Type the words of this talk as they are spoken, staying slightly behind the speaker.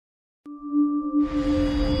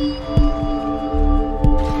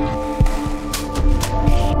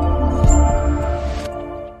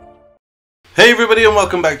Hey everybody, and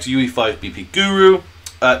welcome back to UE5 BP Guru.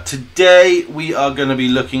 Today we are going to be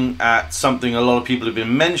looking at something a lot of people have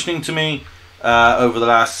been mentioning to me over the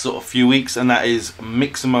last sort of few weeks, and that is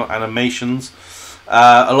Mixamo animations.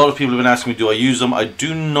 A lot of people have been asking me, do I use them? I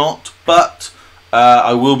do not, but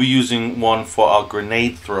I will be using one for our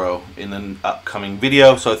grenade throw in an upcoming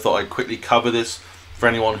video, so I thought I'd quickly cover this for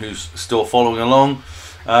anyone who's still following along.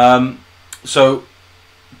 So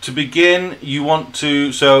to begin, you want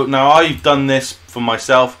to, so now I've done this for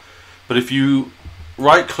myself, but if you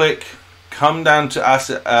right click, come down to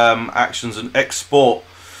asset actions and export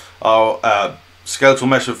our skeletal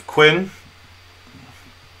mesh of Quinn,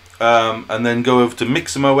 and then go over to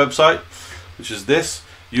Mixamo website, which is this.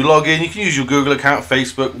 You log in, you can use your Google account,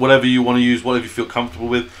 Facebook, whatever you want to use, whatever you feel comfortable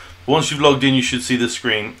with. Once you've logged in, you should see the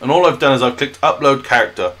screen, and all I've done is I've clicked upload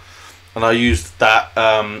character, and I used that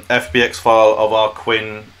FBX file of our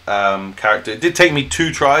Quinn character. It did take me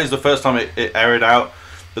 2 tries. The first time it errored out,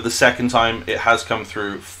 but the second time it has come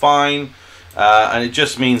through fine, and it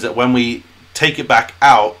just means that when we take it back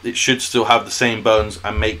out, it should still have the same bones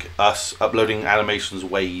and make us uploading animations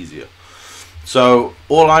way easier. So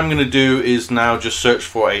all I'm going to do is now just search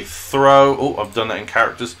for a throw. Oh, I've done that in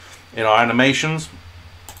characters in our animations.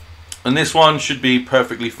 And this one should be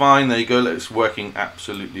perfectly fine. There you go, it's working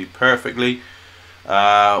absolutely perfectly.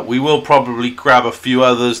 We will probably grab a few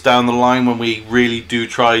others down the line when we really do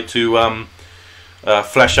try to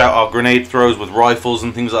flesh out our grenade throws with rifles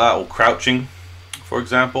and things like that, or crouching, for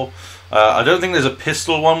example. I don't think there's a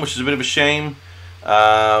pistol one, which is a bit of a shame,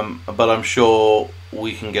 but I'm sure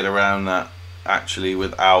we can get around that actually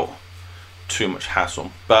without too much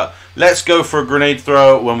hassle. But let's go for a grenade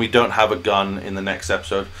throw when we don't have a gun in the next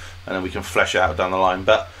episode, and then we can flesh it out down the line.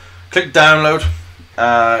 But click download,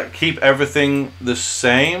 keep everything the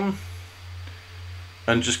same,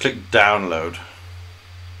 and just click download.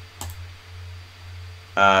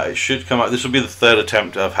 It should come out. This will be the 3rd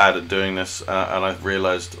attempt I've had at doing this, and I've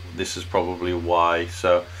realized this is probably why.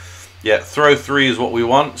 So yeah, throw 3 is what we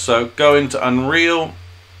want. So go into Unreal,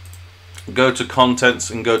 go to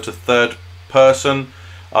contents, and go to 3rd person.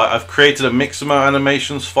 I've created a Mixamo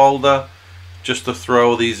animations folder just to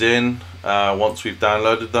throw these in once we've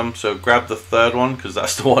downloaded them. So grab the 3rd one, because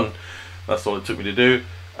that's the one, that's all it took me to do,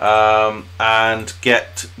 and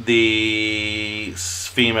get the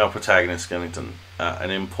female protagonist skeleton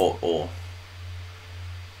and import all.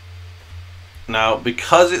 Now,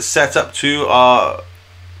 because it's set up to our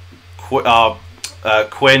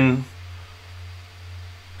Quinn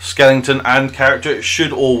skeleton and character, it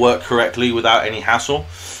should all work correctly without any hassle.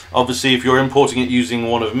 Obviously, if you're importing it using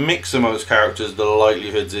one of Mixamo's characters, the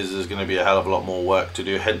likelihood is there's going to be a hell of a lot more work to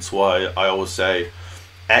do. Hence why I always say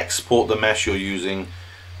export the mesh you're using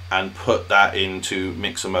and put that into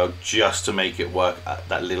Mixamo just to make it work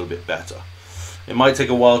that little bit better. It might take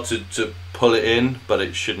a while to pull it in, but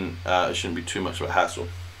it shouldn't be too much of a hassle.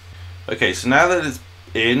 Okay, so now that it's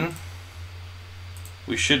in,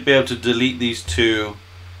 we should be able to delete these 2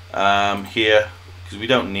 here, because we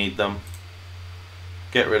don't need them.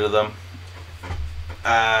 Get rid of them,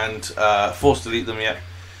 and force delete them yet.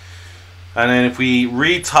 And then if we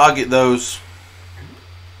retarget those,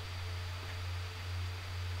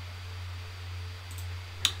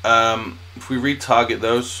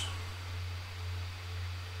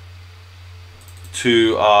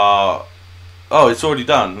 to our, oh, it's already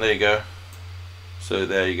done. There you go. So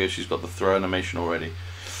there you go. She's got the throw animation already.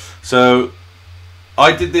 So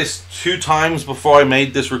I did this 2 times before I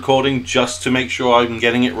made this recording, just to make sure I'm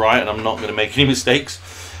getting it right and I'm not going to make any mistakes.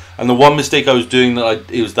 And the one mistake I was doing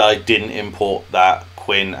was that I didn't import that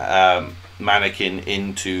Quinn mannequin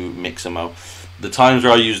into Mixamo. The times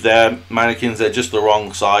where I use their mannequins, they're just the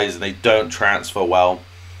wrong size and they don't transfer well.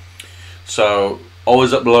 So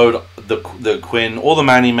always upload the Quinn or the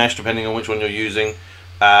Manny mesh, depending on which one you're using,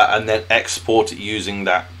 and then export it using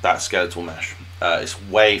that skeletal mesh. It's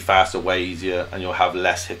way faster, way easier, and you'll have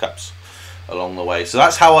less hiccups along the way. So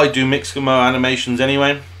that's how I do Mixamo animations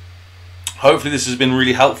anyway. Hopefully this has been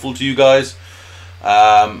really helpful to you guys.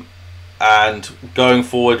 And going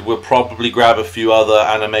forward, we'll probably grab a few other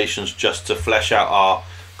animations just to flesh out our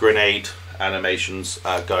grenade animations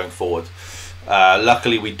going forward.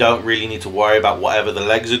 Luckily, we don't really need to worry about whatever the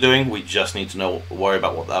legs are doing. We just need to worry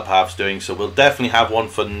about what the upper half's doing. So we'll definitely have one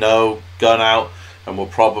for no gun out, and we'll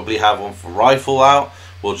probably have one for rifle out.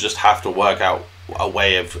 We'll just have to work out a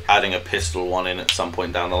way of adding a pistol one in at some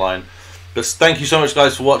point down the line. But thank you so much,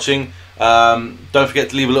 guys, for watching. Don't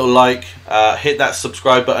forget to leave a little like, hit that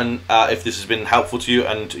subscribe button if this has been helpful to you,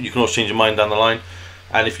 and you can also change your mind down the line.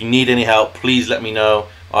 And if you need any help, please let me know,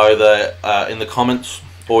 either in the comments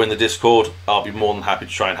or in the Discord. I'll be more than happy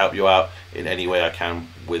to try and help you out in any way I can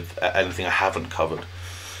with anything I haven't covered.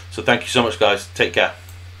 So thank you so much, guys. Take care.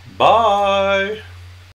 Bye.